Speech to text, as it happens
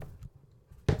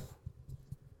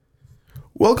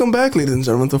Welcome back, ladies and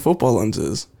gentlemen, to Football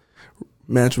Lenses.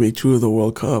 Match week 2 of the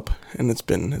World Cup, and it's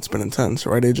been intense,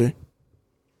 right, AJ?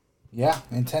 Yeah,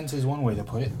 intense is one way to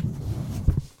put it.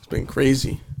 It's been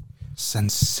crazy.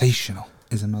 Sensational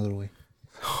is another way.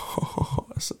 Oh,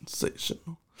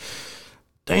 sensational.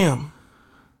 Damn.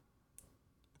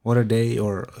 What a day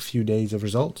or a few days of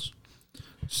results.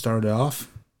 Started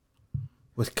off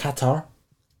with Qatar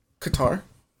Qatar?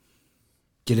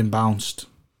 getting bounced,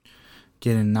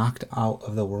 getting knocked out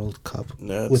of the World Cup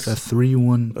with a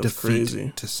 3-1 defeat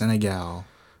crazy. to Senegal.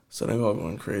 Senegal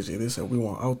going crazy. They said, we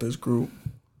want out this group.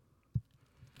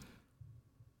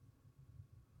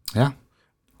 Yeah.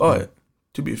 But,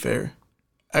 to be fair,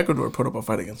 Ecuador put up a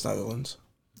fight against Netherlands.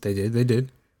 They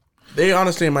did. They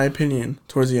honestly, in my opinion,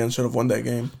 towards the end should have won that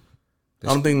game. I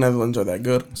don't think Netherlands are that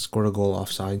good. Scored a goal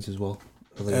offsides as well.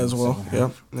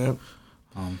 Yep.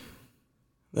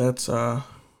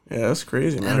 That's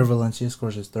crazy, man. Eder Valencia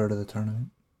scores his third of the tournament.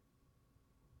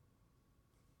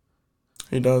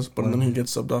 He does, but then he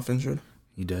gets subbed off injured.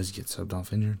 He does get subbed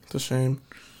off injured. It's a shame.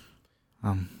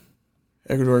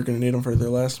 Ecuador are going to need him for their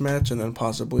last match and then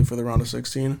possibly for the round of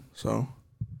 16. So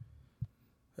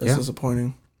that's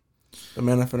disappointing. The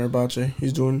man at Fenerbahce,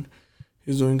 he's doing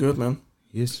good, man.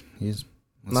 He is.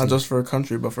 Not just for a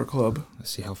country, but for a club.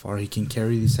 Let's see how far he can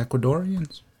carry these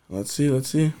Ecuadorians. Let's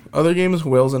see. Other games,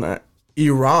 Wales and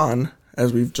Iran,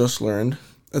 as we've just learned.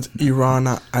 That's Iran,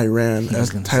 not Iran, as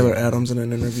Tyler Adams in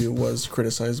an interview was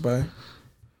criticized by.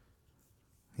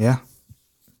 Yeah.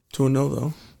 2-0,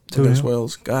 though. 2-0. Against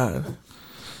Wales. God.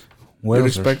 You'd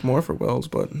expect more for Wales,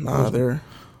 but nah, they're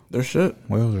shit.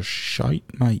 Wales are shite,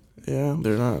 mate. Yeah,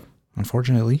 they're not.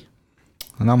 Unfortunately.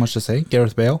 Not much to say.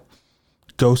 Gareth Bale.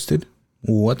 Ghosted.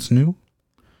 What's new?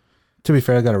 To be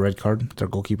fair, I got a red card with their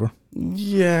goalkeeper.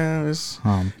 Yeah, it's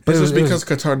because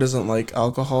Qatar doesn't like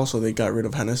alcohol, so they got rid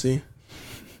of Hennessy.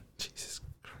 Jesus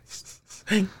Christ.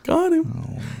 Got him.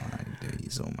 Oh, my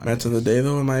days. Match of the day,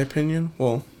 though, in my opinion.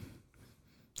 Well,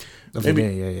 of maybe. The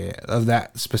day, yeah. Of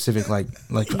that specific, like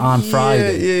on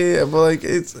Friday. Yeah, but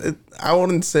I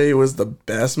wouldn't say it was the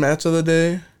best match of the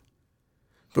day,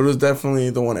 but it was definitely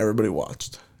the one everybody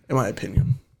watched, in my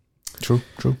opinion. True.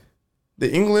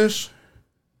 The English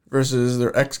versus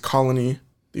their ex-colony,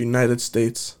 the United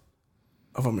States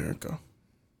of America.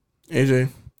 AJ,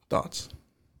 thoughts?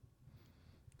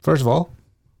 First of all,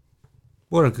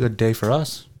 what a good day for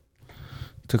us.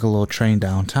 Took a little train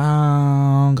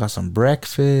downtown, got some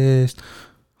breakfast,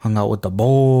 hung out with the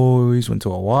boys, went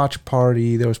to a watch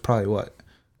party. There was probably,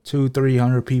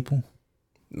 200-300 people?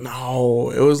 No,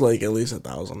 it was like at least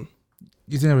 1,000.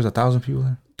 You think there was 1,000 people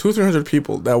there? 200-300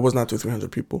 people. That was not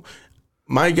 200-300 people.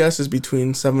 My guess is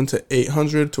between 700 to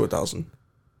 800 to 1,000.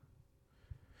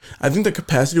 I think the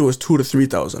capacity was 2,000 to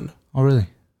 3,000. Oh, really?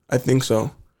 I think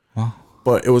so. Wow.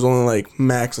 But it was only like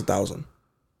max 1,000.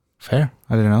 Fair.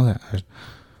 I didn't know that.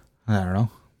 I don't know.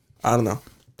 I don't know.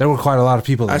 There were quite a lot of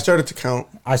people there. I started to count.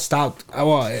 I stopped.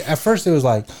 Well, at first it was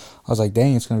like, I was like,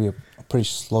 dang, it's going to be a pretty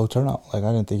slow turnout. Like,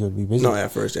 I didn't think it would be busy. No,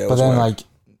 at first, yeah. But then,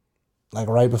 like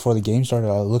right before the game started,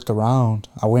 I looked around.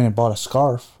 I went and bought a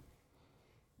scarf.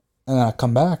 And then I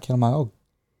come back, and I'm like, oh,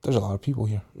 there's a lot of people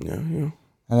here. Yeah. And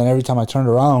then every time I turned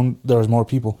around, there was more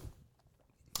people.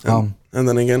 And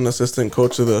then again, assistant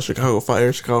coach of the Chicago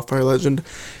Fire legend,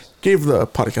 gave the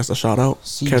podcast a shout out.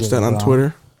 Catch that on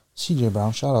Twitter. CJ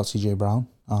Brown. Shout out CJ Brown.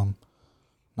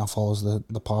 Now follows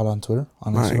the pod on Twitter,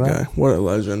 on My Instagram. guy, what a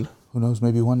legend. Who knows,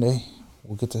 maybe one day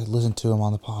we'll get to listen to him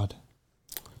on the pod.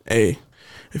 Hey,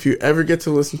 if you ever get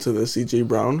to listen to this, CJ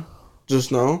Brown,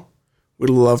 just know we'd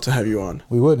love to have you on.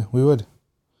 We would.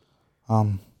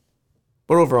 But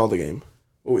overall, the game,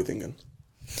 what are we thinking?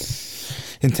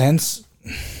 Intense,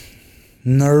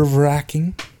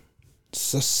 nerve-wracking,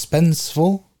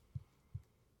 suspenseful,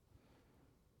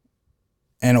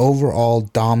 and overall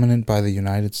dominant by the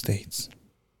United States.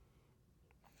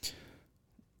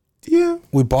 Yeah.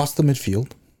 We bossed the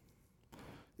midfield.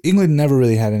 England never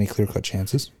really had any clear-cut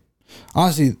chances.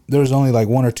 Honestly, there was only like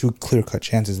one or two clear-cut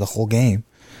chances the whole game.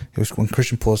 It was when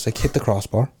Christian Pulisic hit the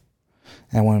crossbar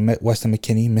and when Weston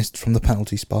McKennie missed from the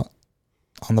penalty spot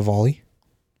on the volley.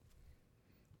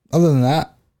 Other than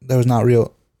that, there was not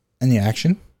any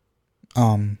action.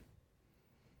 But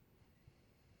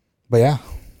yeah.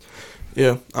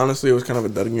 Yeah, honestly, it was kind of a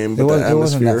dead game. But it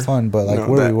wasn't that fun, but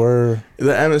we were...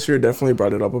 The atmosphere definitely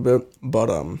brought it up a bit. But,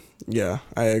 yeah,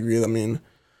 I agree. I mean,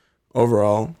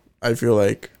 overall, I feel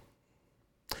like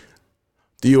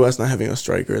the U.S. not having a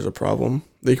striker is a problem.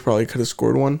 They probably could have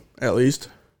scored one, at least.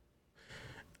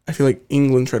 I feel like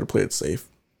England tried to play it safe,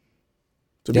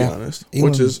 to be honest,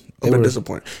 England, which is a bit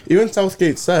disappointing. Even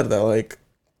Southgate said that,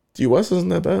 the U.S. isn't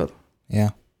that bad.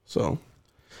 Yeah. So,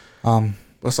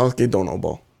 But Southgate don't know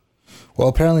ball. Well,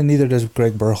 apparently neither does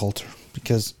Greg Berhalter.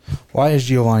 Because why is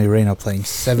Giovanni Reina playing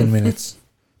 7 minutes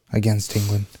against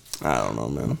England? I don't know,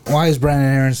 man. Why is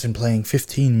Brandon Aronson playing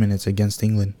 15 minutes against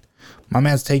England? My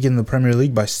man's taking the Premier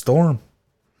League by storm.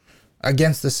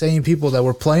 Against the same people that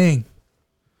were playing.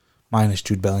 Minus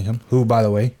Jude Bellingham, who, by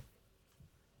the way,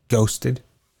 ghosted.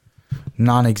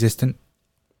 Non-existent.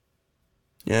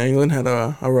 Yeah, England had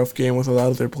a rough game with a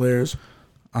lot of their players.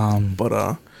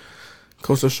 But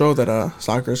goes to show that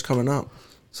soccer's coming up.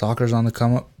 Soccer's on the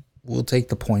come up. We'll take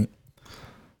the point.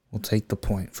 We'll take the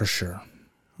point for sure.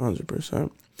 100%.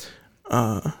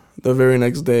 The very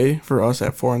next day for us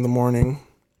at 4 a.m,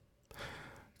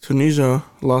 Tunisia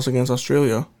lost against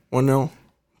Australia 1-0.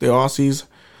 The Aussies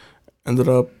ended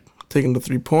up taking the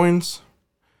 3 points.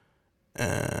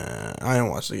 I didn't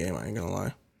watch the game, I ain't gonna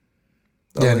lie.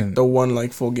 That was the one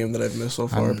full game that I've missed so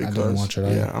far because I didn't watch it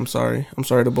either. Yeah, I'm sorry. I'm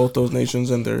sorry to both those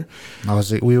nations and their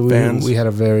fans. We had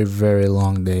a very, very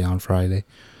long day on Friday.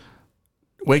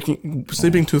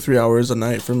 Sleeping 2-3 hours a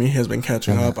night for me has been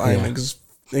catching up. I am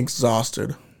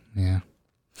exhausted. Yeah.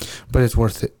 But it's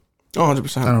worth it.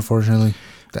 100%. And unfortunately,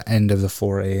 the end of the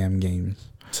 4 a.m. games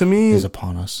to me is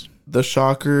upon us. The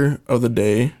shocker of the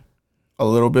day, a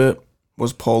little bit,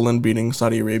 was Poland beating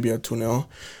Saudi Arabia 2-0.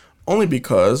 Only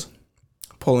because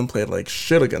Poland played like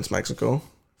shit against Mexico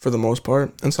for the most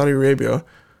part, and Saudi Arabia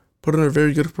put in a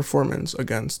very good performance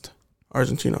against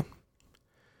Argentina.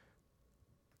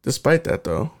 Despite that,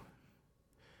 though,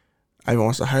 I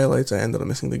watched the highlights. I ended up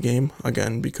missing the game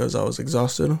again because I was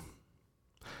exhausted.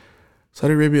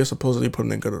 Saudi Arabia supposedly put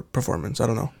in a good performance. I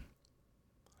don't know.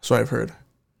 So I've heard.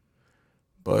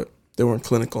 But they weren't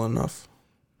clinical enough.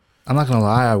 I'm not going to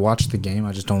lie. I watched the game.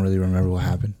 I just don't really remember what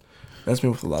happened. That's me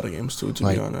with a lot of games, too, to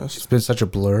be honest. It's been such a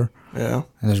blur. Yeah.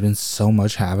 And there's been so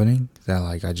much happening that,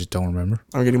 I just don't remember.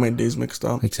 I'm getting my days mixed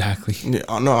up. Exactly. Yeah,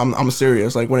 no, I'm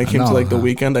serious. When it came to, the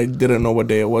weekend, I didn't know what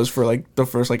day it was for, the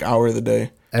first, hour of the day.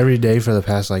 Every day for the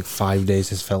past, 5 days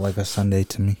has felt like a Sunday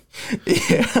to me.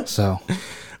 Yeah. So.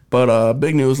 But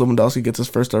big news, Lewandowski gets his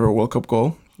first ever World Cup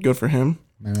goal. Good for him.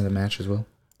 Man of the match as well.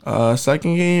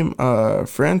 Second game,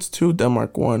 France 2,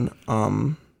 Denmark 1.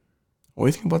 What do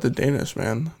you think about the Danish,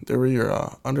 man? They were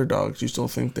your underdogs. Do you still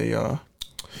think they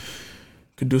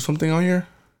could do something out here?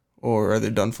 Or are they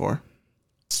done for?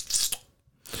 It's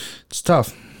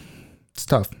tough. It's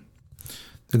tough.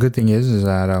 The good thing is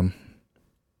that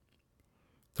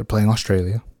they're playing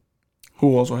Australia.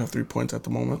 Who also have 3 points at the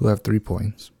moment. Who have 3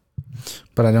 points.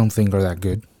 But I don't think are that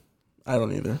good. I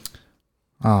don't either.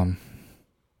 I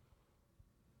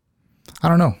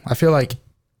don't know. I feel like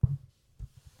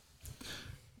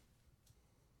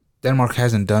Denmark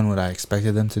hasn't done what I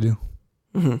expected them to do.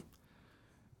 Mm-hmm.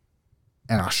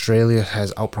 And Australia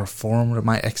has outperformed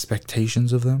my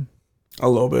expectations of them. A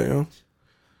little bit, yeah.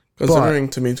 Considering,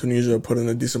 to me, Tunisia put in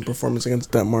a decent performance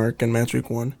against Denmark in match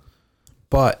week 1.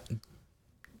 But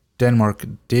Denmark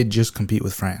did just compete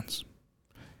with France.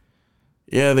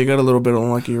 Yeah, they got a little bit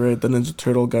unlucky, right? The Ninja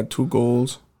Turtle got 2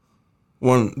 goals.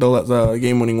 The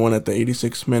game-winning one at the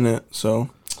 86th minute, so...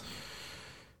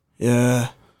 Yeah.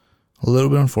 A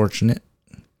little bit unfortunate.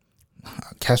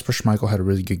 Kasper Schmeichel had a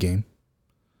really good game.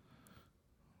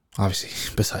 Obviously,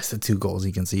 besides the 2 goals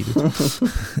he conceded.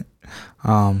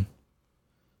 Yeah,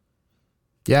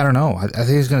 I don't know. I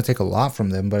think it's going to take a lot from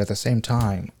them, but at the same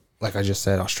time, like I just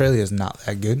said, Australia is not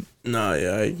that good. No,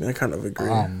 yeah, I kind of agree.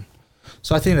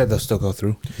 So I think that they'll still go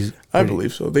through. I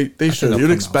believe so. They should.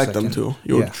 You'd expect them to.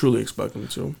 You would truly expect them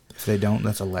to. If they don't,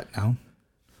 that's a letdown.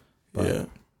 But yeah.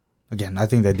 Again, I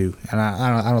think they do, and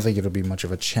I don't think it'll be much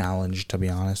of a challenge, to be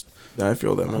honest. Yeah, I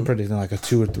feel that, man. I'm predicting a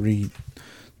 2 or 3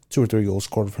 goals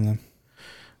scored from them.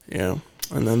 Yeah,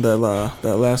 and then that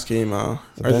last game,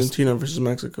 Argentina versus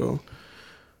Mexico.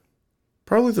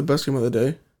 Probably the best game of the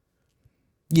day.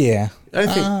 Yeah, I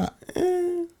think.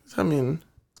 I mean,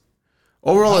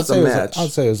 overall, it's a match.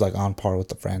 I'd say it was on par with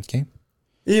the France game.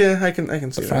 Yeah, I can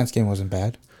see the France game wasn't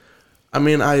bad. I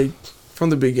mean, from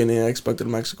the beginning, I expected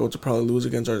Mexico to probably lose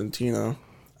against Argentina.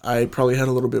 I probably had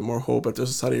a little bit more hope at the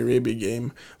Saudi Arabia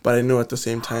game, but I knew at the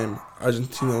same time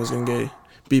Argentina was going to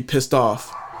be pissed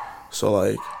off. So,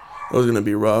 it was going to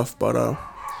be rough, but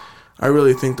I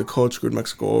really think the coach screwed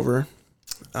Mexico over.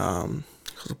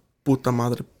 Puta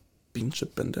madre pinche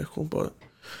pendejo, but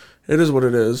it is what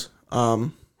it is.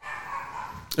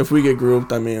 If we get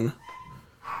grouped, I mean,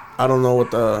 I don't know what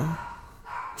the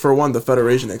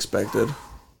Federation expected.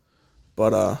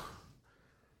 But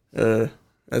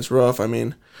it's rough. I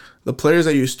mean, the players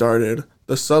that you started,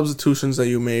 the substitutions that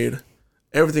you made,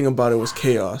 everything about it was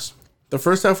chaos. The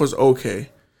first half was okay,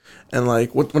 and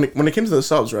when it came to the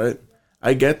subs, right?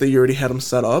 I get that you already had him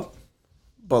set up,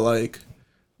 but like,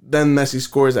 then Messi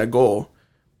scores that goal,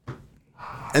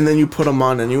 and then you put him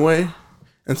on anyway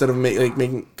instead of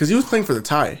making because he was playing for the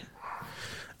tie.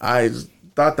 I just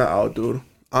thought that out, dude.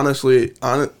 Honestly,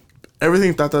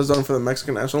 everything Tata's done for the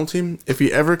Mexican national team. If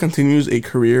he ever continues a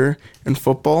career in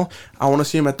football, I want to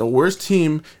see him at the worst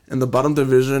team in the bottom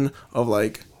division of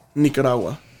like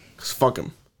Nicaragua. Cause fuck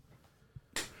him.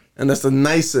 And that's the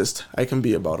nicest I can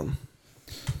be about him.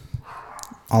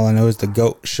 All I know is the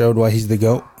GOAT showed why he's the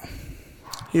GOAT.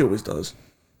 He always does.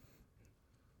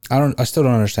 I still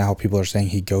don't understand how people are saying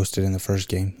he ghosted in the first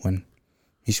game when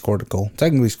he scored a goal.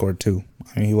 Technically scored two.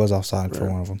 I mean, he was offside for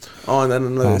one of them. Oh, and then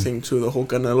another thing too, the whole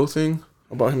Canelo thing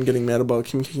about him getting mad about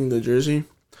him kicking the jersey.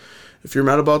 If you're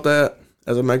mad about that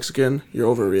as a Mexican,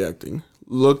 you're overreacting.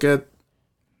 Look at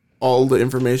all the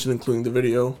information, including the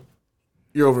video.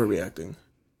 You're overreacting.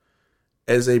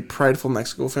 As a prideful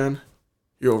Mexico fan,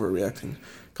 you're overreacting.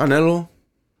 Canelo,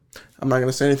 I'm not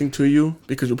gonna say anything to you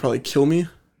because you'll probably kill me,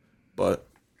 but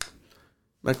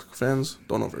Mexico fans,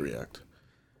 don't overreact.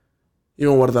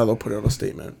 Even Guardado put out a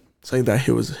statement saying that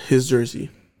it was his jersey.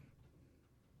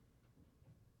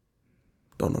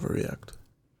 Don't overreact.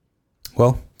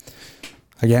 Well,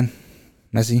 again,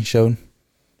 Messi showed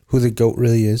who the GOAT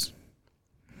really is.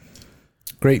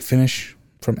 Great finish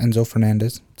from Enzo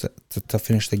Fernandez to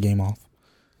finish the game off.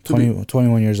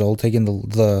 21 years old, taking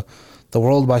the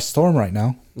world by storm right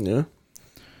now. Yeah.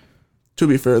 To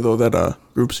be fair, though, that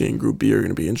Group C and Group B are going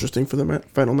to be interesting for the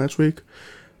final match week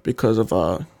because of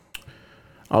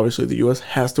obviously the U.S.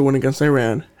 has to win against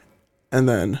Iran, and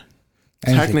then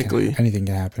technically anything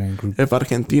can happen in Group. If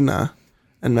Argentina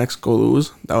and Mexico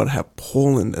lose, that would have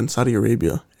Poland and Saudi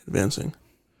Arabia advancing.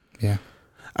 Yeah,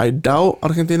 I doubt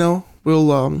Argentina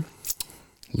will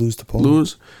lose to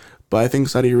Poland. But I think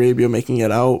Saudi Arabia making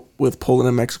it out with Poland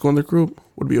and Mexico in the group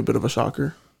would be a bit of a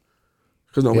shocker.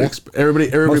 Because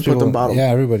everybody put them bottom. Yeah,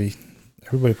 everybody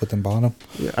put them bottom.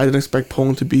 Yeah, I didn't expect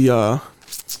Poland to be as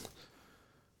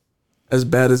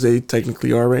bad as they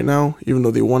technically are right now. Even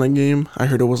though they won a game, I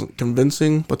heard it wasn't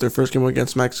convincing. But their first game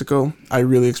against Mexico, I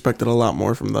really expected a lot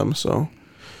more from them. So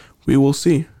we will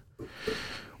see.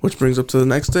 Which brings up to the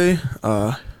next day,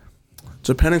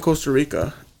 Japan and Costa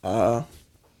Rica.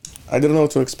 I didn't know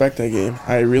what to expect that game.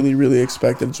 I really, really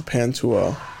expected Japan to,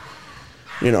 I'll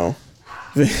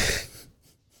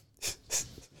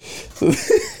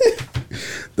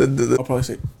probably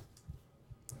say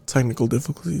technical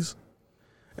difficulties.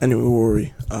 Anyway, where were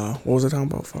we? What was I talking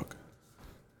about? Fuck.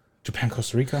 Japan,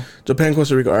 Costa Rica.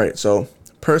 All right, so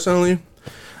personally,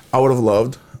 I would have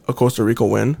loved a Costa Rica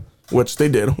win, which they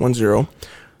did, 1-0,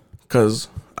 because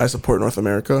I support North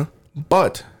America.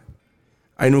 But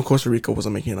I knew Costa Rica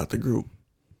wasn't making it out the group.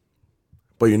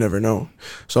 But you never know.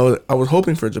 So I was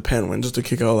hoping for a Japan win just to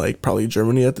kick out like probably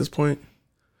Germany at this point.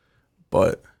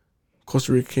 But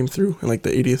Costa Rica came through in like the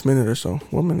 80th minute or so.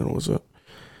 What minute was it?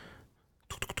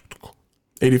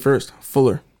 81st.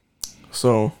 Fuller.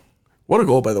 So what a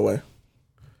goal, by the way.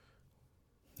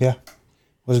 Yeah.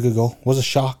 Was a good goal. Was a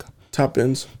shock. Top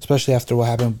ins. Especially after what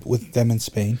happened with them in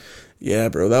Spain. Yeah,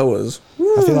 bro. That was...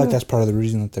 I feel like that's part of the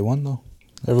reason that they won, though.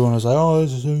 Everyone was like, "Oh,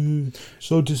 this is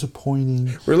so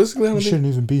disappointing. Realistically, I don't shouldn't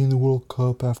even be in the World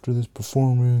Cup after this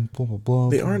performance." Blah blah blah.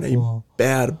 They aren't a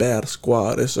bad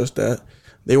squad. It's just that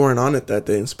they weren't on it that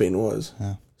day, and Spain was.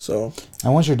 Yeah. So.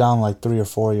 And once you're down like 3 or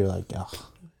 4, you're like, ugh.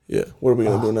 Yeah. What are we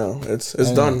gonna do now? It's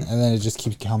done. And then it just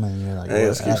keeps coming, and you're like, it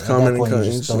just keeps coming and coming.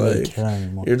 You just don't really care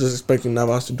anymore. You're just expecting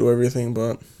Navas to do everything,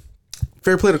 but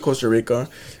fair play to Costa Rica,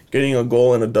 getting a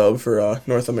goal and a dub for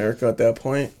North America at that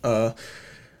point. The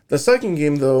second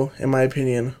game, though, in my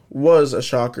opinion, was a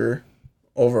shocker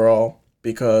overall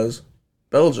because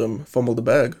Belgium fumbled the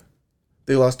bag.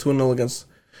 They lost 2-0 against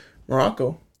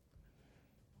Morocco.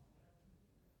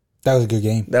 That was a good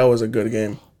game. That was a good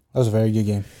game. That was a very good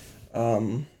game.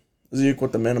 Zeke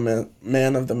with the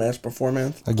man of the match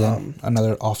performance. Again,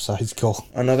 another offsides goal.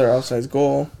 Another offsides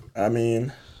goal. I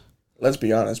mean, let's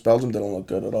be honest. Belgium didn't look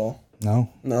good at all. No.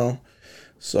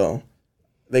 So...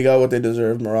 they got what they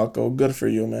deserved, Morocco. Good for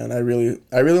you, man. I really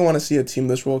want to see a team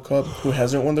this World Cup who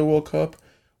hasn't won the World Cup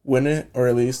win it, or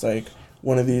at least like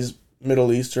one of these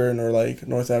Middle Eastern or like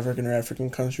North African or African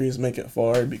countries make it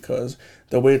far, because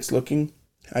the way it's looking,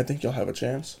 I think you'll have a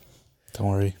chance. Don't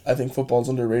worry. I think football's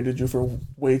underrated you for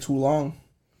way too long.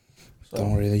 So,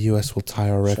 don't worry. The U.S. will tie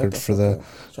our record for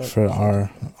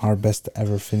our best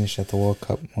ever finish at the World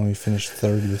Cup when we finished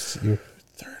third this year.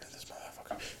 Third of this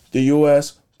motherfucker. The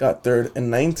U.S. got third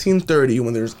in 1930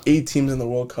 when there was 8 teams in the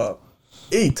World Cup.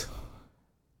 8.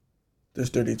 There's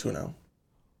 32 now.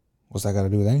 What's that got to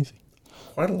do with anything?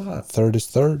 Quite a lot. Third is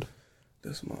third.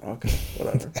 This month. Okay,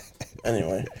 whatever.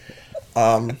 Anyway,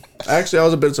 actually, I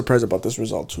was a bit surprised about this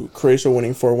result too. Croatia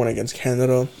winning 4-1 against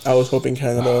Canada. I was hoping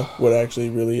Canada would actually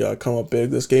really come up big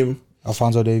this game.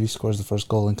 Alphonso Davies scores the first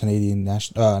goal in Canadian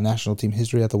national team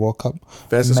history at the World Cup.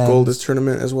 Fastest goal this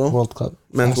tournament as well. World Cup.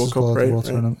 Men's World Cup, right? World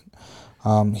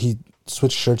Tournament. He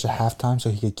switched shirts at halftime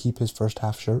so he could keep his first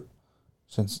half shirt,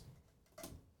 since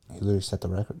he literally set the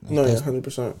record. No, yeah,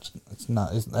 100%. It's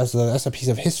not. That's a piece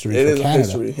of history. It for is Canada.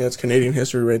 history. Yeah, it's Canadian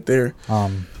history right there.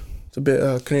 It's a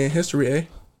bit Canadian history, eh?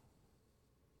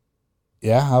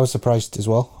 Yeah, I was surprised as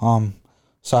well.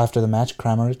 So after the match,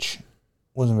 Kramaric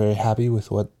wasn't very happy with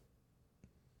what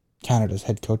Canada's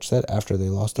head coach said after they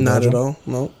lost to Belgium. Not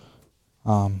at all.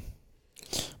 No.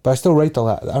 But I still rate the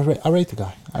lad. I rate the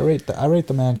guy. I rate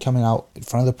the man coming out in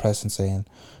front of the press and saying,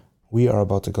 "We are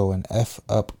about to go and F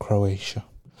up Croatia."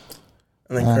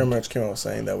 And then Kramaric came out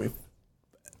saying that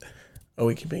are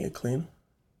we keeping it clean?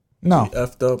 No. We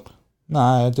effed up.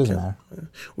 Nah, it doesn't matter.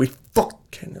 We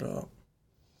fucked Canada up.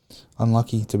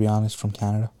 Unlucky, to be honest, from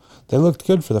Canada. They looked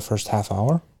good for the first half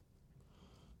hour,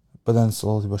 but then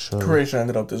slowly but surely, Croatia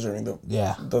ended up deserving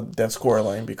that score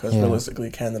line because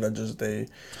realistically, Canada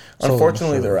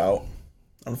unfortunately they're out.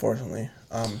 Unfortunately,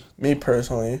 me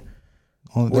personally,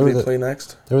 would they play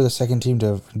next? They were the second team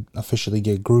to officially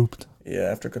get grouped. Yeah,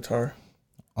 after Qatar.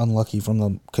 Unlucky from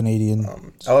the Canadian.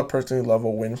 I would personally love a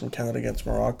win from Canada against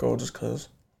Morocco, just because,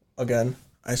 again,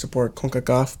 I support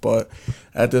CONCACAF, but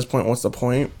at this point, what's the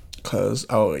point? Because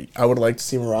I would like to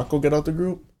see Morocco get out the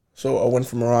group. So a win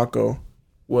from Morocco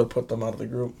would put them out of the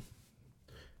group.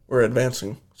 We're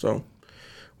advancing, so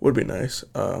would be nice.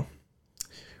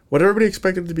 What everybody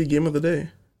expected to be game of the day,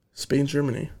 Spain,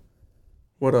 Germany.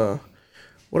 What are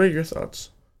your thoughts?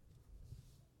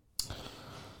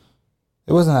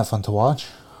 It wasn't that fun to watch.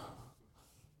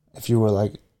 If you were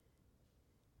like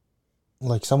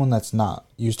someone that's not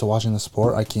used to watching the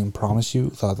sport, I can promise you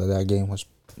thought that game was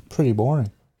pretty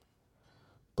boring.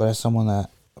 But as someone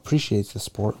that appreciates the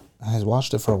sport and has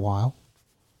watched it for a while,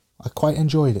 I quite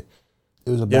enjoyed it.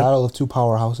 It was a battle of two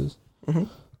powerhouses,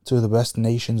 two of the best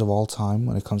nations of all time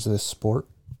when it comes to this sport.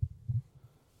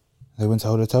 They went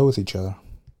toe to toe with each other.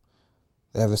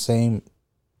 They have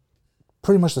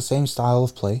pretty much the same style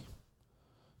of play.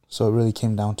 So it really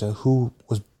came down to who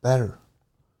was better.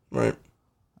 Right.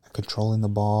 At controlling the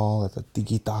ball, at the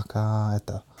tiki-taka, at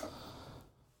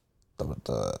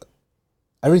the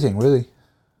everything, really.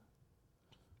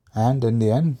 And in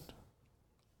the end,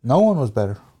 no one was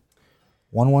better.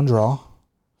 1-1 draw.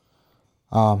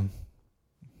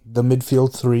 The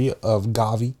midfield three of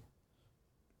Gavi,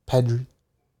 Pedri,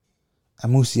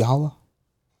 and Musiala.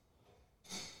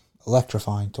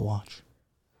 Electrifying to watch.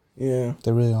 Yeah.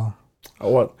 They really are.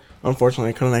 Unfortunately,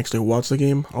 I couldn't actually watch the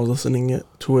game. I was listening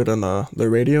to it on the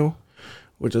radio,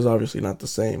 which is obviously not the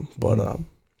same. But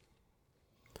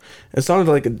it sounded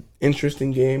like an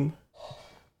interesting game.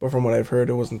 But from what I've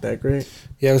heard, it wasn't that great.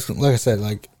 Yeah, it was, like I said,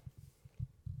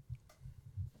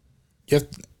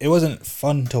 it wasn't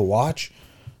fun to watch,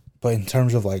 but in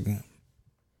terms of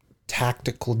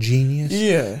tactical genius,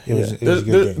 it was a good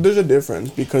game. There's a difference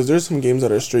because there's some games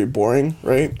that are straight boring,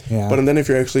 right? Yeah. But then if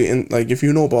you're actually if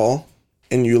you know ball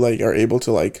and you are able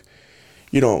to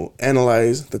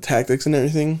analyze the tactics and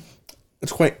everything,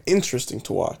 it's quite interesting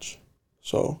to watch.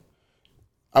 So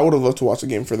I would have loved to watch a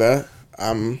game for that.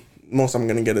 Most I'm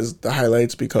gonna get is the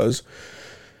highlights because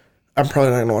I'm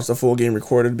probably not gonna watch the full game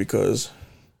recorded because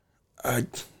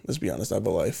let's be honest, I have a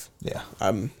life. Yeah.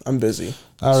 I'm busy.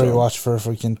 I already watch for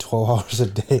freaking 12 hours a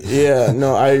day. Yeah,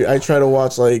 no, I try to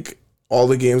watch all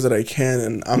the games that I can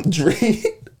and I'm drained.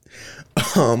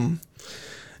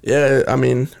 Yeah, I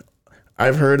mean,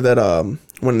 I've heard that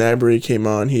when Gnabry came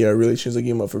on, he really changed the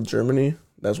game up for Germany.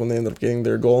 That's when they ended up getting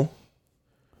their goal.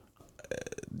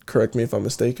 Correct me if I'm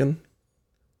mistaken.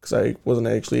 Because I wasn't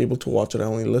actually able to watch it. I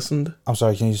only listened. I'm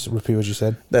sorry, can you just repeat what you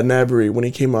said? That Gnabry, when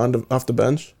he came on off the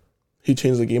bench, he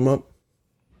changed the game up.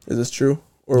 Is this true?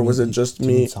 Or was it just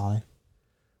me? Sane.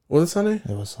 Was it Sane?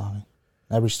 It was Sane.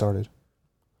 Gnabry started.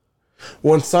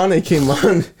 When Sane came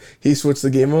on, he switched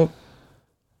the game up?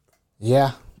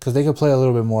 Yeah, because they could play a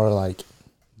little bit more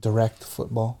direct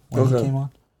football when he came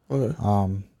on.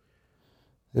 Okay.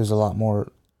 There's a lot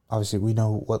more. Obviously, we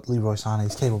know what Leroy Sané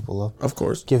is capable of. Of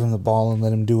course. Give him the ball and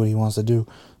let him do what he wants to do.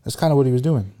 That's kind of what he was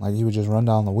doing. He would just run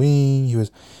down the wing. He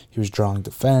was drawing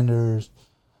defenders.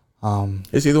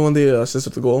 Is he the one that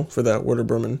assisted the goal for that Werder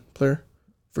Bremen player?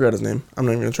 Forgot his name. I'm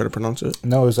not even going to try to pronounce it.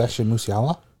 No, it was actually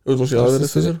Musiala. It was Musiala that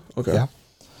assisted? Okay. Yeah.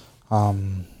 But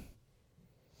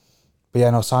yeah,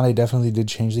 no, Sané definitely did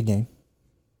change the game.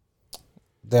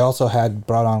 They also had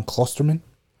brought on Klosterman.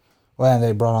 Well, and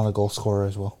they brought on the goal scorer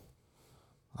as well.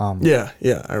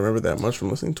 Yeah, I remember that much from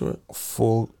listening to it.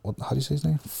 How do you say his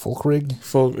name? Fulkrig?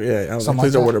 I was Something like,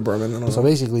 like that. Werder Berman. I don't So know.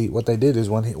 basically, what they did is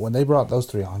when they brought those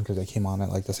three on, because they came on at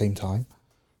like the same time,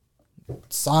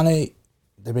 Sane,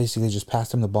 they basically just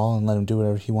passed him the ball and let him do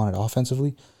whatever he wanted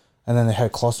offensively, and then they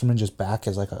had Klosterman just back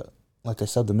as like they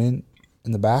subbed him in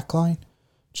the back line,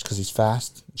 just because he's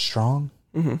fast and strong.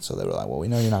 Mm-hmm. So they were like, well, we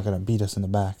know you're not gonna beat us in the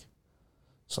back.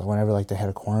 So whenever like they had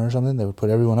a corner or something, they would put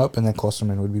everyone up, and then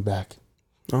Klosterman would be back.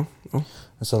 Oh. And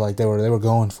so like they were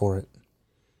going for it.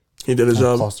 He did his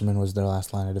job. Klosterman was their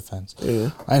last line of defense.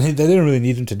 Yeah. And they didn't really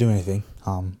need him to do anything.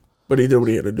 But he did what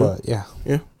he had to do. But yeah.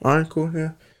 Yeah. All right, cool.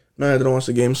 Yeah. No, I didn't watch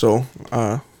the game, so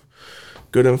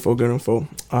good info.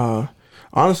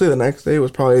 Honestly, the next day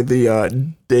was probably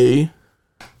the day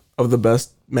of the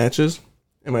best matches,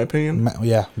 in my opinion.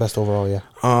 Yeah, best overall, yeah.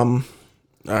 All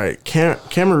right,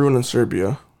 Cameroon and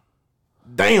Serbia.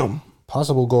 Damn.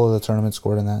 Possible goal of the tournament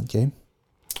scored in that game.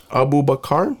 Abu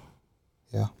Bakar,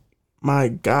 Yeah. my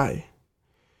guy.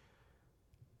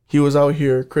 He was out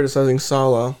here criticizing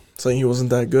Salah, saying he wasn't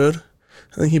that good.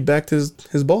 I think he backed his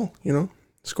ball,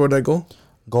 scored that goal.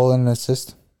 Goal and an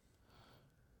assist.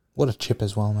 What a chip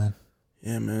as well, man.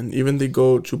 Yeah, man. Even the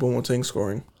goal, Choupo-Moting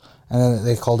scoring. And then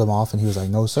they called him off, and he was like,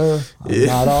 "No, sir, I'm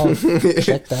not off.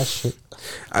 Check that shit."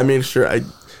 I mean, sure.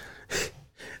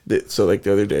 So like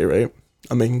the other day, right?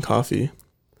 I'm making coffee,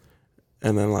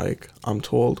 and then like I'm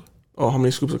told, "Oh, how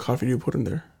many scoops of coffee do you put in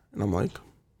there?" And I'm like,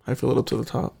 I fill it up to the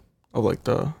top of like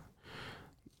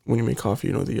when you make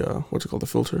coffee, the what's it called, the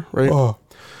filter, right? Oh.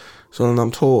 So then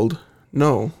I'm told,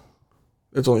 no,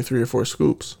 it's only 3 or 4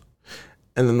 scoops,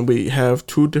 and then we have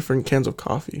 2 different cans of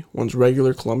coffee. One's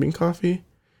regular Colombian coffee,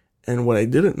 and what I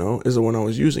didn't know is the one I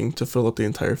was using to fill up the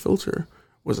entire filter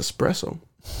was espresso.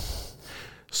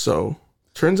 So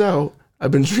turns out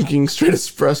I've been drinking straight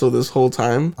espresso this whole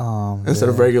time instead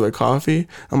of regular coffee.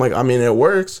 I'm like, I mean, it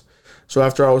works. So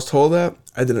after I was told that,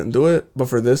 I didn't do it. But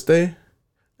for this day,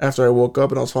 after I woke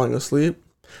up and I was falling asleep,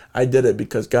 I did it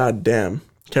because, god damn,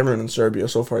 Cameroon and Serbia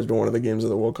so far has been one of the games of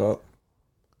the World Cup.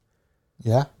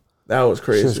 Yeah. That was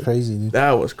crazy. Shit was crazy, dude.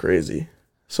 That was crazy.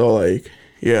 So, like,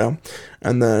 yeah.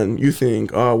 And then you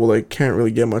think, oh, well, it can't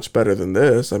really get much better than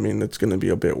this. I mean, it's going to be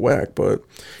a bit whack. But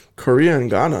Korea and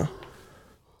Ghana.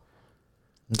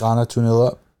 Ghana 2-0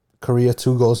 up. Korea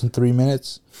 2 goals in 3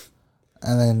 minutes.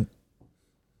 And then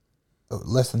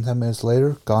less than 10 minutes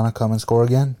later, Ghana come and score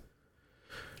again.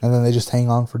 And then they just hang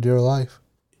on for dear life.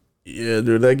 Yeah,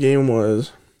 dude, that game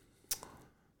was...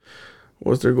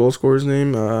 What's their goal scorer's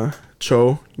name?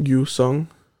 Cho Yu-sung.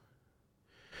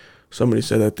 Somebody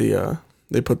said that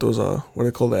they put those, what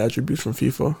they call the attributes from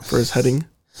FIFA for his heading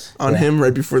on him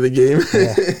right before the game.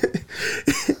 Yeah.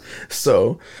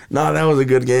 So, that was a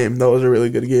good game. That was a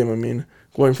really good game. I mean,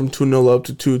 going from 2-0 up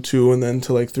to 2-2 and then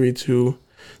to like 3-2.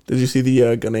 Did you see the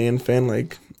Ghanaian fan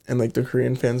and the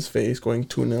Korean fan's face going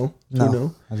 2-0? 2-0?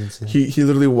 No, I didn't see that. He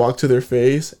literally walked to their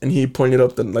face and he pointed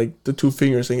up the 2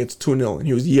 fingers saying it's 2-0 and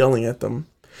he was yelling at them.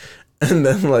 And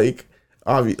then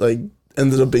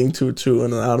ended up being 2-2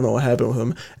 and I don't know what happened with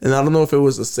him. And I don't know if it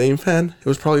was the same fan. It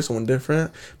was probably someone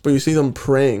different. But you see them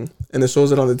praying and it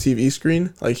shows it on the TV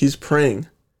screen. Like he's praying.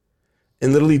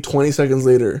 And literally 20 seconds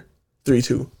later,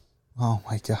 3-2. Oh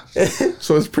my God.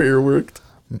 So his prayer worked.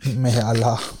 May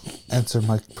Allah answer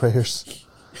my prayers.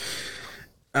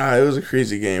 It was a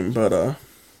crazy game, but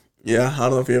yeah, I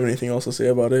don't know if you have anything else to say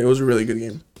about it. It was a really good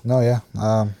game. No, yeah.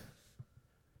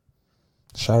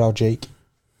 Shout out Jake.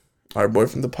 Our boy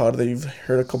from the pod that you've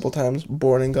heard a couple times,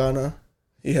 born in Ghana.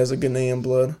 He has a Ghanaian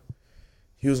blood.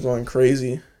 He was going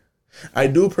crazy. I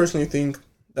do personally think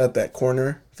that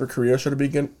corner for Korea should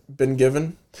have been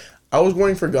given. I was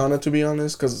going for Ghana, to be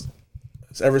honest, because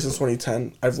ever since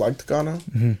 2010, I've liked Ghana.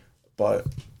 Mm-hmm. But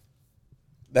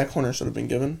that corner should have been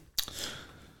given.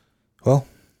 Well,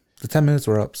 the 10 minutes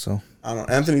were up, so. I don't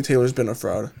know. Anthony Taylor's been a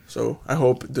fraud. So I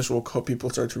hope this World Cup people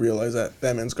start to realize that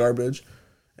man's garbage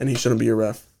and he shouldn't be a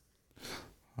ref.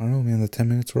 I don't know, man. The 10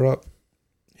 minutes were up.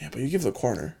 Yeah, but you give the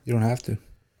corner. You don't have to.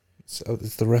 It's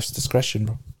the ref's discretion,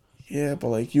 bro. Yeah,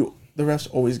 but the refs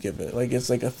always give it. Like, it's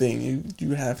like a thing.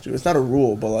 You have to. It's not a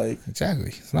rule, but like... Exactly.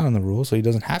 It's not in the rule, so he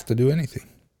doesn't have to do anything.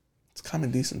 It's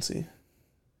common decency.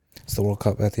 It's the World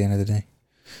Cup at the end of the day.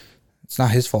 It's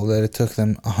not his fault that it took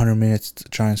them 100 minutes to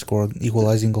try and score an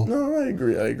equalizing goal. No, I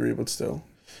agree, but still.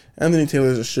 Anthony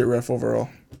Taylor's a shit ref overall.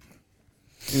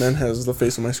 Man has the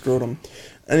face of my scrotum.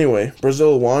 Anyway,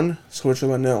 Brazil won,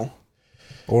 Switzerland 0.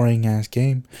 Boring ass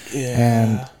game. Yeah.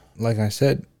 And like I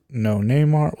said, no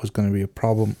Neymar was going to be a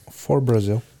problem for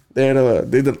Brazil. They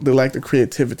lacked the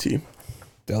creativity.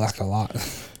 They lacked a lot.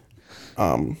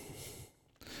 But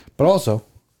also,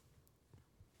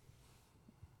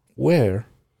 where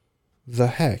the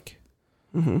heck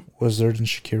was Xherdan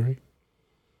Shaqiri?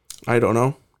 I don't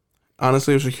know.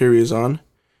 Honestly, if Shaqiri is on,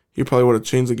 he probably would have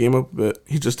changed the game up a bit.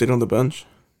 He just stayed on the bench.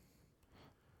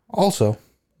 Also,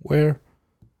 where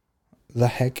the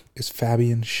heck is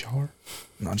Fabian Schär?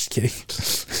 No, I'm just kidding.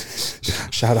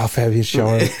 Shout out Fabian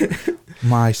Schär,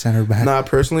 my center back. Nah,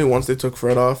 personally, once they took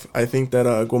Fred off, I think that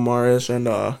Guimaraes and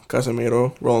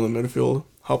Casemiro rolling the midfield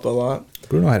helped a lot.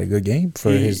 Bruno had a good game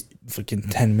for his freaking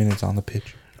 10 minutes on the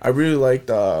pitch. I really liked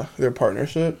their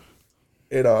partnership.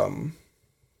 It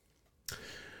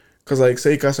because like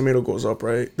say Casemiro goes up,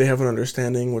 right? They have an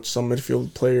understanding which some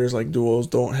midfield players like duos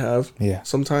don't have. Yeah.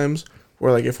 Sometimes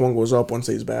where like if one goes up, one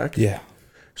stays back. Yeah.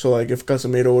 So like if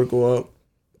Casemiro would go up,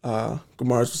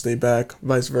 Guimaraes would stay back,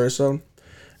 vice versa.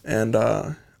 And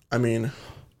I mean,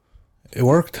 it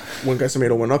worked. When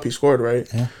Casemiro went up, he scored, right?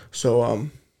 Yeah. So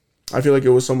I feel like it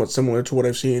was somewhat similar to what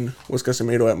I've seen with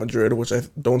Casemiro at Madrid, which I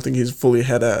don't think he's fully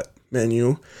had at Man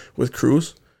U with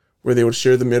Cruz, where they would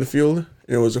share the midfield,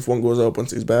 and it was if one goes up, one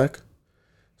stays back.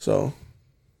 So,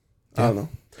 I don't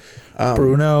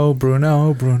know.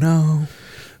 Bruno.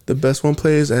 The best one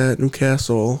plays at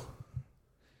Newcastle.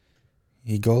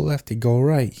 He go left, he go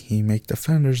right. He make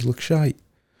defenders look shite.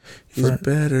 He's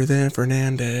better than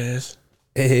Fernandes.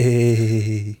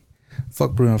 Hey,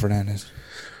 fuck Bruno Fernandes.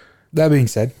 That being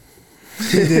said,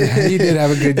 he did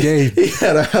have a good game. He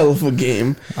had a hell of a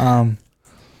game. I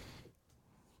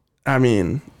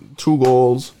mean, 2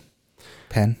 goals.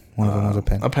 Pen. One of them was a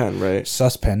pen. A pen, right?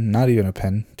 Sus pen. Not even a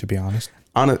pen, to be honest.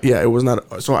 Yeah, it was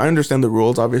not. So I understand the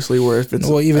rules, obviously, where if it's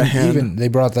a hand. Even they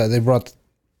brought the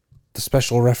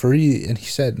special referee, and he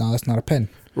said, "No, that's not a pen."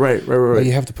 Right. Like,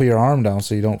 you have to put your arm down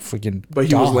so you don't freaking. But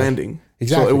he was landing.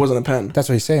 Exactly. So it wasn't a pen. That's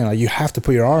what he's saying. Like, you have to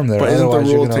put your arm there. But isn't the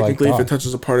otherwise rule you're gonna, technically like, if it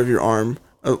touches a part of your arm,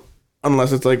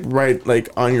 unless it's like right like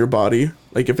on your body,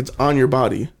 like if it's on your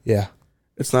body, yeah,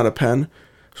 it's not a pen.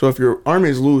 So if your arm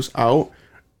is loose out,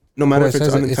 no matter if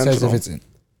it's unintentional, it says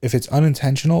if it's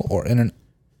unintentional or in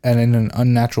an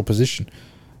unnatural position.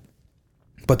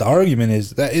 But the argument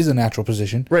is that is a natural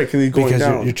position, right? Because he's going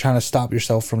down. You're trying to stop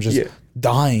yourself from just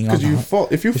dying. Because you fall.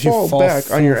 If you fall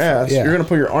back on your ass, you're gonna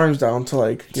put your arms down to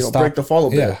like break the fall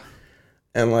a bit. Yeah.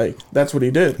 And like that's what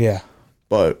he did. Yeah.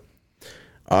 But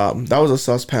that was a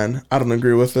sus pen. I don't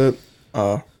agree with it.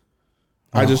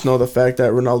 I just know the fact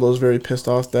that Ronaldo's very pissed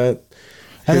off that.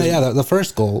 And the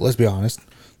first goal. Let's be honest,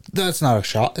 that's not a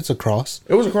shot. It's a cross.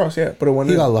 It was a cross, yeah, but it went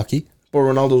in. He got lucky. But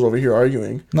Ronaldo's over here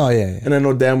arguing. No, yeah. And I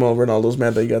know damn well Ronaldo's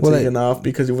mad that he got taken off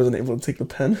because he wasn't able to take the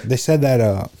pen. They said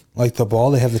that like the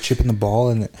ball, they have the chip in the ball,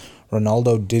 and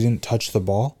Ronaldo didn't touch the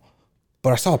ball.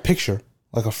 But I saw a picture,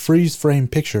 like a freeze frame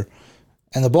picture,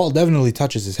 and the ball definitely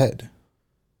touches his head.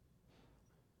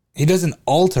 He doesn't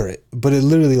alter it, but it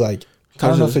literally like I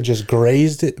don't know if it just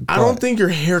grazed it. I don't think your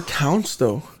hair counts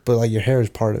though. But like your hair is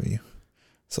part of you,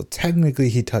 so technically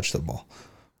he touched the ball.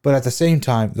 But at the same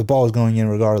time, the ball is going in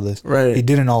regardless. Right. He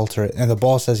didn't alter it, and the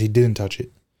ball says he didn't touch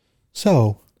it.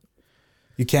 So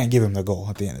you can't give him the goal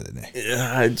at the end of the day.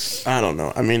 Yeah, I don't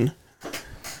know. I mean,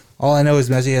 all I know is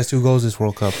Messi has 2 goals this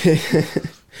World Cup.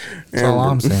 That's all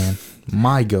I'm saying.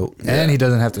 My GOAT. Yeah. And he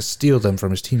doesn't have to steal them from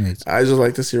his teammates. I just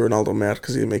like to see Ronaldo mad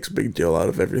because he makes a big deal out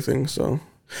of everything. So,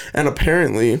 and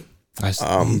apparently, he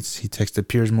texted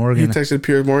Piers Morgan. He texted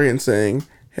Piers Morgan saying,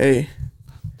 "Hey,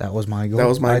 that was my goal. That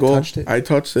was my goal. I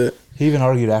touched it." He even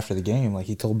argued after the game. Like,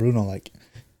 he told Bruno, like,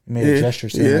 he made a gesture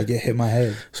saying, like, it hit my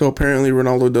head. So, apparently,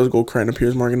 Ronaldo does go crying to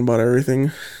Piers Morgan about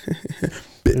everything.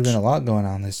 There's been a lot going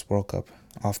on this World Cup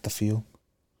off the field.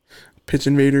 Pitch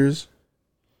invaders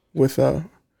with,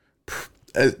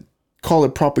 call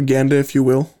it propaganda, if you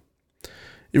will.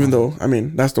 Even though, I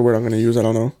mean, that's the word I'm going to use. I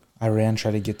don't know. Iran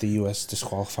tried to get the U.S.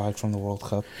 disqualified from the World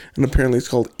Cup. And apparently it's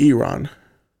called Iran,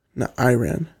 not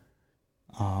Iran.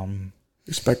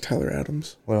 Respect Tyler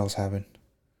Adams. What else happened?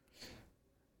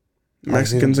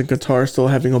 Mexicans in Qatar still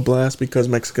having a blast because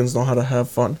Mexicans know how to have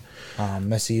fun.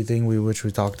 Messi thing, which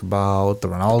we talked about. The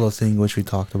Ronaldo thing, which we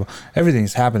talked about.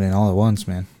 Everything's happening all at once,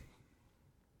 man.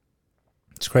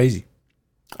 It's crazy.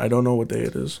 I don't know what day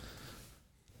it is.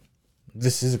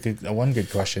 This is one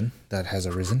good question that has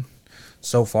arisen.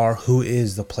 So far, who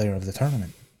is the player of the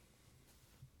tournament?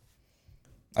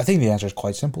 I think the answer is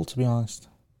quite simple, to be honest.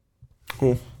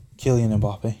 Who? Kylian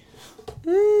Mbappe.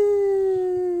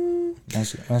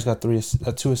 Man's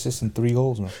got 2 assists and 3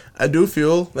 goals, man. I do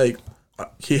feel like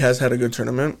he has had a good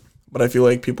tournament, but I feel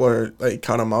like people are like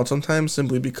count him out sometimes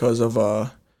simply because of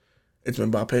it's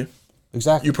Mbappe.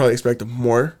 Exactly. You probably expect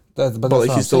more, but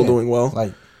like he's still doing well.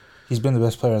 Like, he's been the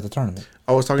best player at the tournament.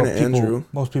 I was talking to Andrew.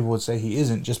 Most people would say he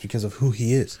isn't just because of who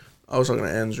he is. I was talking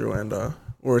to Andrew, and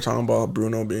we were talking about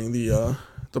Bruno being the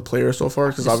the player so far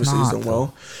because obviously he's done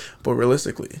well. But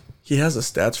realistically, he has the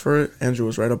stats for it. Andrew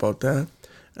was right about that.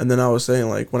 And then I was saying,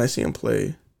 like, when I see him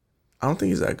play, I don't think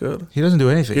he's that good. He doesn't do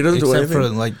anything. He doesn't do anything. For,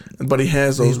 like, but he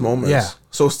has those moments. Yeah.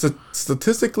 So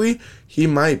statistically, he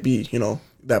might be,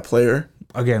 that player.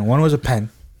 Again, one was a pen,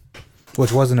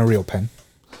 which wasn't a real pen.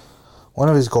 One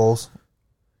of his goals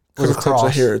was a cross. A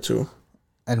hair or two.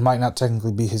 And might not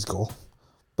technically be his goal.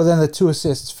 But then the 2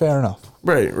 assists, fair enough.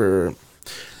 Right. And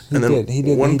then he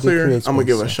did, one player I'm going to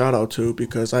give so. a shout out to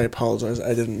because I apologize.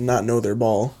 I did not know their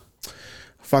ball.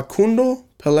 Facundo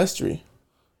Pelestri.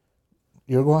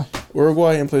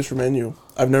 Uruguay and plays for Man U.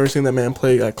 I've never seen that man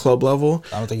play at club level.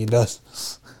 I don't think he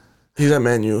does. He's at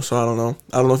Man U, so I don't know.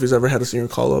 I don't know if he's ever had a senior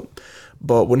call-up.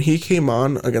 But when he came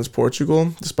on against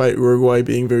Portugal, despite Uruguay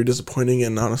being very disappointing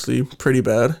and honestly pretty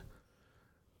bad,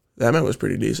 that man was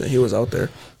pretty decent. He was out there.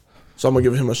 So I'm going to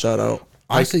give him a shout-out.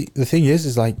 Honestly, the thing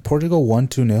is like Portugal won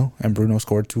 2-0 and Bruno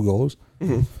scored 2 goals.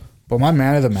 Mm-hmm. But my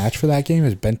man of the match for that game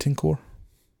is Bentancur.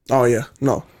 Oh, yeah.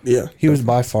 No. Yeah. He was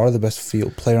by far the best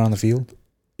player on the field.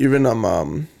 Even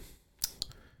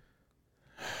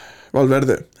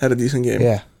Valverde had a decent game.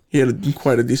 Yeah. He had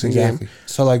quite a decent game.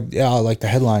 So, like the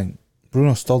headline,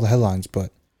 Bruno stole the headlines,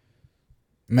 but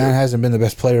man hasn't been the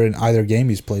best player in either game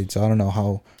he's played, so I don't know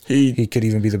how he could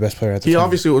even be the best player at the time. He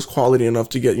obviously was quality enough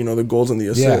to get, the goals and the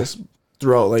assists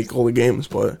throughout, like, all the games,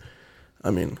 but,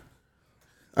 I mean,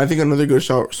 I think another good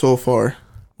shot so far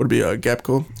would be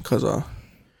Gapco, because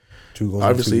 2 goals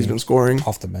obviously he's been scoring.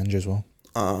 Off the bench as well.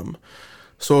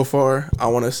 So far, I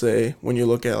want to say, when you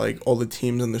look at, like, all the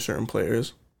teams and the certain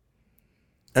players,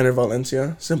 Ener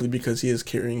Valencia, simply because he is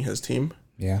carrying his team.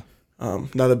 Yeah.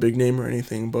 Not a big name or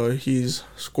anything, but he's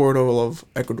scored all of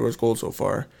Ecuador's goals so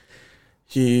far.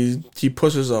 He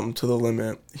pushes them to the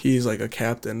limit. He's like a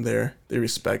captain there. They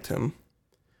respect him.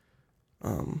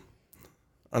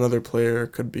 Another player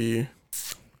could be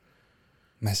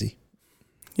Messi.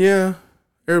 Yeah.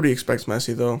 Everybody expects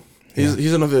Messi, though.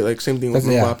 He's another, like, same thing with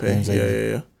Mbappe.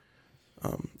 Yeah.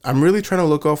 I'm really trying to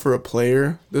look out for a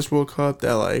player this World Cup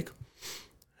that, like,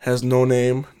 has no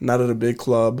name, not at a big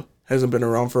club, hasn't been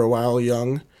around for a while,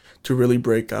 young, to really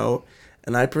break out.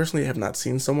 And I personally have not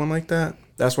seen someone like that.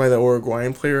 That's why that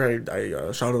Uruguayan player,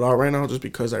 I shouted out right now just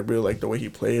because I really like the way he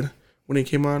played when he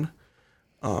came on.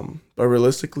 But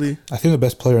realistically, I think the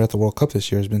best player at the World Cup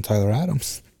this year has been Tyler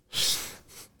Adams.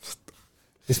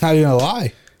 It's not even a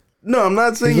lie. No, I'm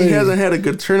not saying he hasn't had a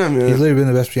good tournament. He's literally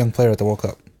been the best young player at the World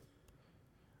Cup.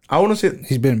 I want to say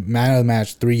he's been man of the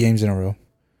match 3 games in a row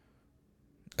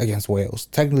against Wales.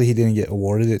 Technically, he didn't get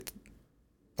awarded it,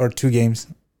 or 2 games.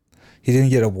 He didn't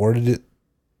get awarded it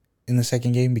in the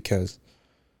second game because,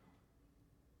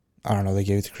 I don't know, they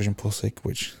gave it to Christian Pulisic,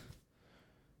 which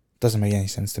doesn't make any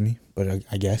sense to me, but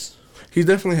I guess. He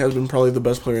definitely has been probably the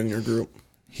best player in your group.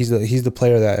 He's the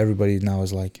player that everybody now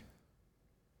is like,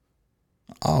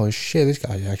 oh shit, this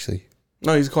guy actually.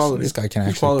 No, he's quality. This guy can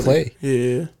actually play.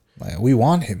 Yeah. Like, we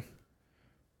want him.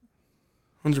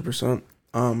 100%.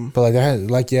 But like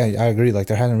I agree. Like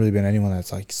there hasn't really been anyone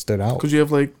that's like stood out. Because you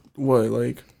have like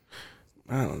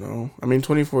I don't know. I mean,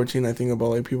 2014. I think about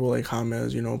like people like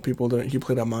James. People didn't. He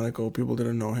played at Monaco. People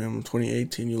didn't know him.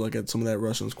 2018. You look at some of that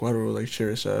Russian squad with like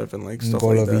Cheryshev and like stuff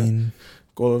like that.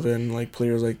 Golovin, like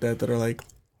players like that are like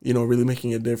really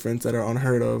making a difference that are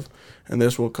unheard of. And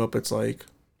this World Cup, it's like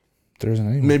there isn't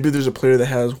anyone. Maybe there's a player that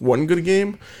has one good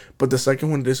game, but the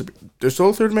second one disappears. There's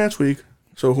still a third match week,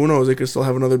 so who knows? They could still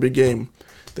have another big game.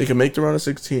 They can make the round of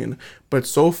 16, but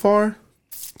so far,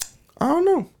 I don't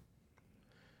know.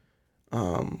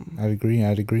 I'd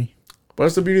agree. But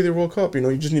that's the beauty of the World Cup.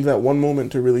 You just need that one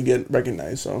moment to really get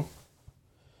recognized. So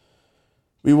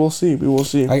we will see.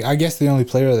 I guess the only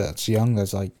player that's young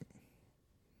that's like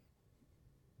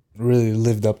really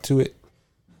lived up to it,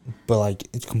 but like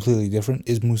it's completely different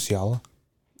is Musiala.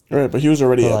 Right, but he was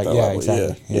already at that level.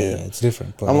 Exactly. Yeah, it's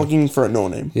different. But I'm looking for a no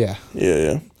name. Yeah.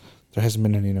 There hasn't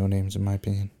been any no names in my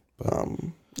opinion. But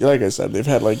like I said, they've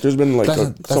had there's been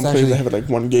some players that have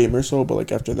one game or so, but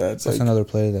like after that, it's that's another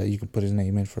player that you could put his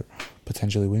name in for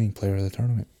potentially winning player of the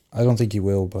tournament. I don't think he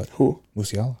will, but who?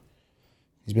 Musiala.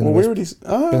 He's been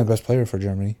been the best player for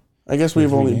Germany. I guess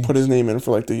we've only put his name in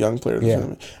for the young player of the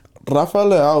tournament. Rafael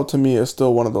Leao to me is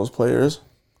still one of those players.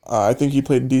 I think he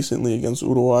played decently against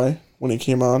Uruguay when he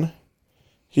came on.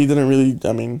 He didn't really, he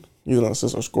didn't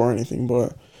assist or score anything,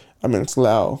 but it's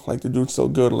Leao. The dude's still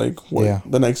good.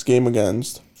 The next game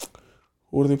against,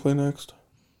 who do they play next?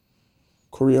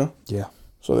 Korea. Yeah.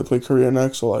 So they play Korea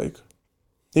next. So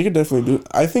he could definitely do.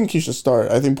 I think he should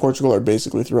start. I think Portugal are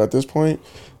basically through at this point.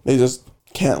 They just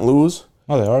can't lose.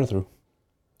 Oh, they are through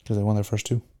because they won their first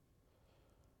 2.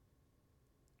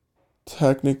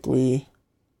 technically,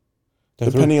 They're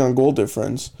through. depending on goal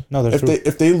difference. No, they're If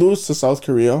through. they lose to South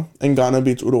Korea and Ghana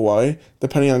beats Uruguay,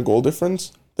 depending on goal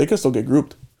difference, they could still get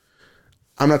grouped.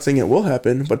 I'm not saying it will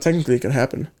happen, but technically it can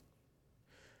happen.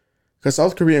 Because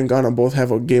South Korea and Ghana both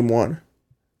have a game one.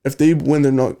 If they win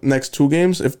their next two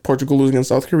games, if Portugal loses against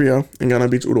South Korea and Ghana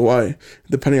beats Uruguay,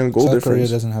 depending on goal South Korea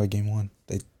difference. doesn't have a game one.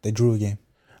 They drew a game.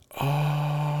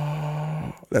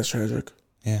 Oh, that's tragic.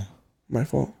 Yeah. My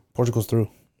fault. Portugal's through.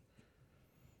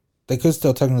 They could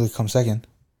still technically come second,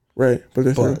 Right, but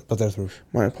they're through. but they're through.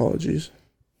 My apologies.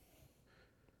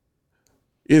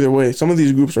 Either way, some of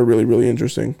these groups are really, really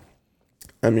interesting.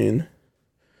 I mean,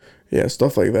 yeah,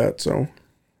 stuff like that. So,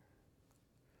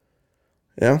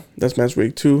 yeah, that's match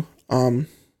week 2.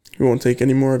 We won't take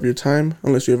any more of your time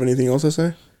unless you have anything else to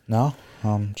say. No.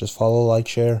 Just follow, like,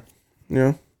 share,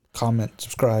 Yeah. comment,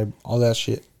 subscribe, all that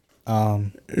shit.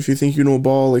 If you think you know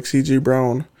ball like CJ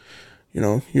Brown,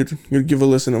 you'd give a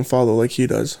listen and follow like he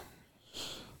does.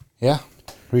 Yeah.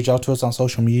 Reach out to us on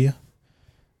social media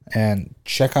and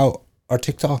check out our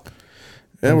TikTok.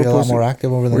 Yeah, We'll be a lot more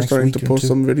active over the We're next starting week to or post two.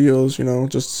 some videos,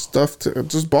 just stuff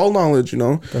just ball knowledge,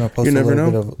 Gonna post You never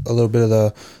know. a little bit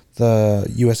of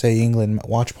the USA England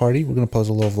watch party. We're gonna post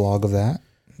a little vlog of that,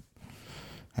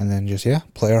 and then just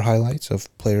player highlights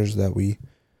of players that we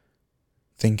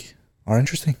think are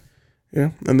interesting.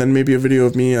 Yeah, and then maybe a video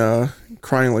of me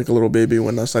crying like a little baby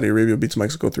when Saudi Arabia beats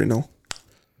Mexico 3-0.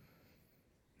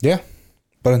 Yeah,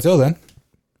 but until then,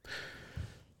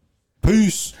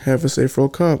 peace. Have a safe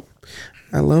World Cup.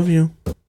 I love you.